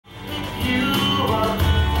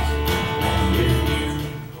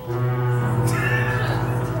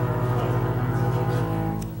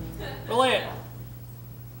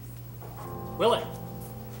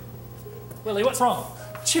what's wrong?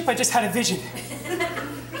 Chip, I just had a vision.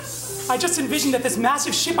 I just envisioned that this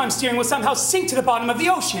massive ship I'm steering will somehow sink to the bottom of the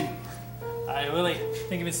ocean. I really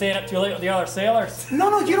think you've been saying it too late with the other sailors.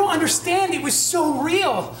 No, you don't understand. It was so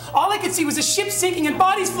real. All I could see was a ship sinking and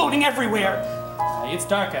bodies floating everywhere. It's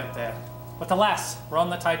dark out there. But alas, we're on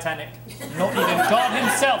the Titanic. Not even God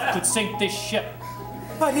himself could sink this ship.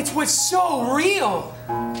 But it was so real.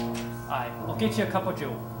 Aye, I'll get you a cup of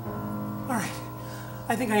joe. All right.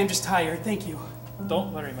 I think I am just tired. Thank you.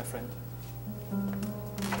 Don't worry, my friend.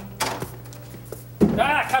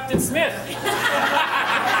 Ah, Captain Smith!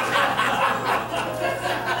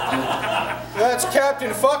 That's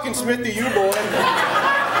Captain fucking Smith to you, boy.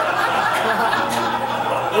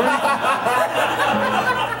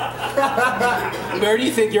 Where do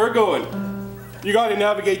you think you're going? You gotta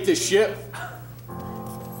navigate this ship.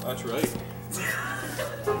 That's right.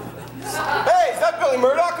 Hey, is that Billy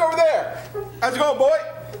Murdoch over there? How's it going, boy?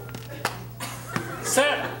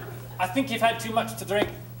 Sir, I think you've had too much to drink.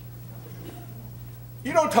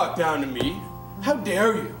 You don't talk down to me. How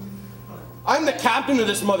dare you? I'm the captain of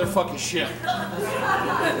this motherfucking ship.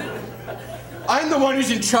 I'm the one who's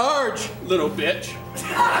in charge, little bitch.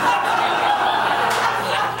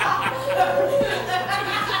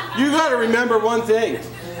 You gotta remember one thing.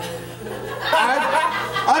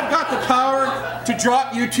 I've got the power to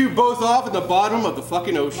drop you two both off at the bottom of the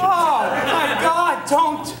fucking ocean. Oh, my God,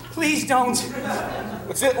 don't. Please don't.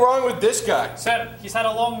 What's it wrong with this guy? Sir, he's had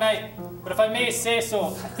a long night, but if I may say so,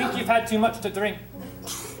 I think you've had too much to drink.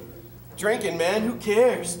 Drinking, man, who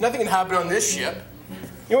cares? Nothing can happen on this ship.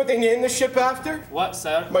 You know what they named this ship after? What,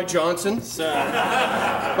 sir? My Johnson. Sir.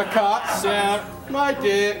 My cock. Sir. My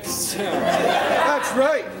dick. Sir. That's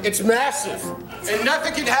right. It's massive. And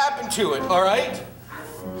nothing can happen to it, all right?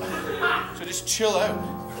 So just chill out.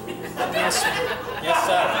 Yes, sir. Yes,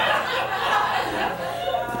 sir.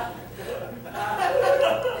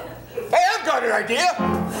 Hey, I've got an idea.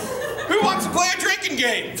 Who wants to play a drinking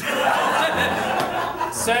game?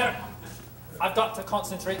 Sir, I've got to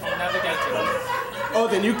concentrate on navigating. Oh,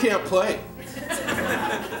 then you can't play.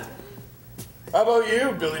 How about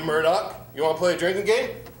you, Billy Murdoch? You want to play a drinking game?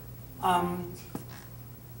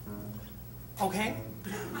 Okay.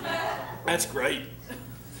 That's great.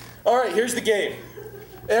 All right, here's the game.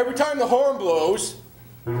 Every time the horn blows,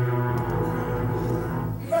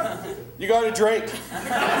 you got to drink.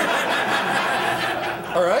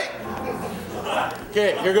 All right?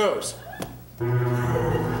 Okay, here goes.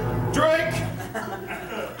 Drink.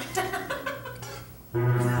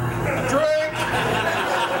 Drink.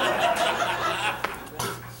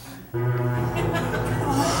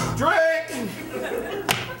 Drink.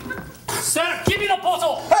 Sir, give me the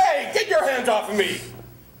bottle! Hey, get your hands off of me.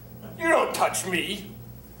 You don't touch me.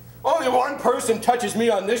 Only one person touches me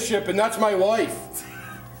on this ship, and that's my wife.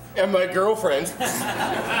 And my girlfriend.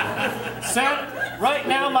 Sir, right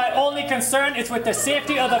now my only concern is with the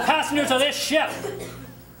safety of the passengers of this ship.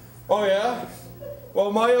 Oh, yeah?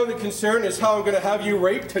 Well, my only concern is how I'm going to have you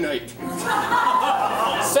raped tonight.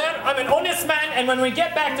 Sir, I'm an honest man, and when we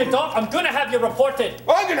get back to dock, I'm going to have you reported.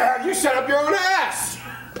 I'm going to have you set up your own ass.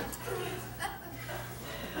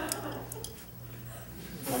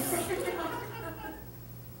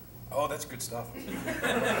 Oh, that's good stuff.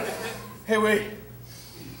 Hey, wait.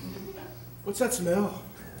 What's that smell?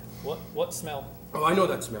 What smell? Oh, I know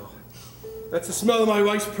that smell. That's the smell of my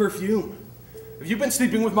wife's perfume. Have you been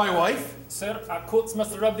sleeping with my wife? Sir, our coats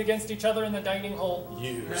must have rubbed against each other in the dining hall.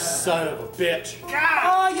 You son of a bitch.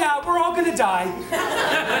 Oh, yeah, we're all gonna die.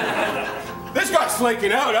 This guy's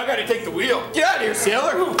flaking out. I gotta take the wheel. Get out of here,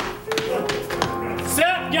 sailor.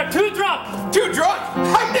 Sir, you're too drunk. Too drunk?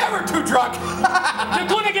 I'm never too drunk. You're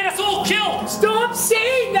going to get us all killed. Stop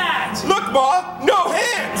saying that! Look, Ma, no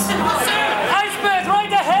hands. Sir, iceberg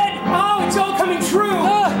right ahead. Oh, it's all coming true.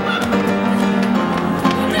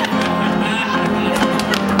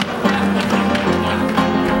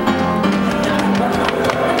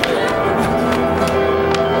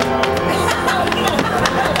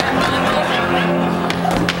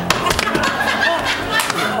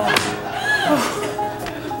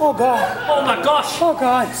 Oh, God. Oh, my gosh. Oh,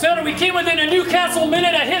 God. Sir, we came within a Newcastle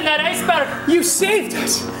minute of hitting that iceberg. You saved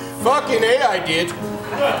us. Fucking A, I did.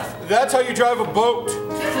 That's how you drive a boat.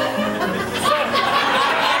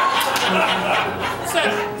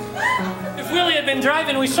 Sir, if Willie had been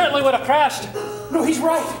driving, we certainly would have crashed. No, he's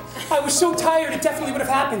right. I was so tired, it definitely would have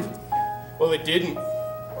happened. Well, it didn't.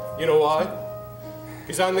 You know why?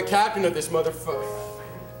 Because I'm the captain of this motherfucker.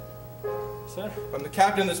 Sir? I'm the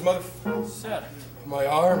captain of this motherfucker. Sir? My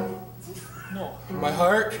arm. No. My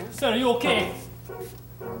heart. Sir, are you okay?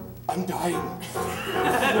 I'm dying.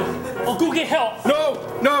 I'll go get help.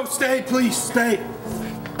 No, stay, please, stay.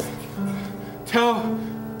 Tell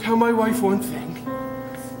my wife one thing.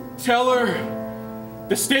 Tell her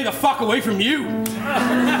to stay the fuck away from you.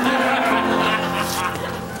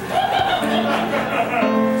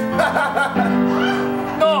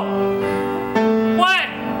 No. What?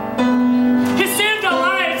 He saved our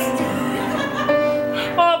lives.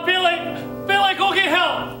 Oh, Billy, go get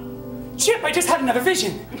help. Chip, I just had another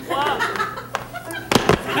vision.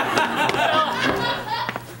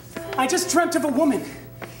 I just dreamt of a woman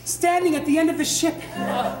standing at the end of the ship,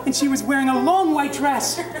 and she was wearing a long white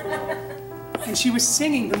dress, and she was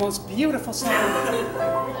singing the most beautiful song.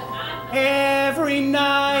 Every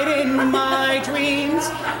night in my dreams,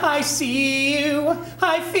 I see you,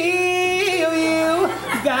 I feel you.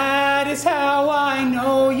 That is how I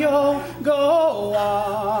know you'll go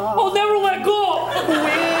on. I'll never let go.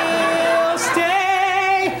 We'll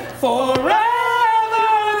stay for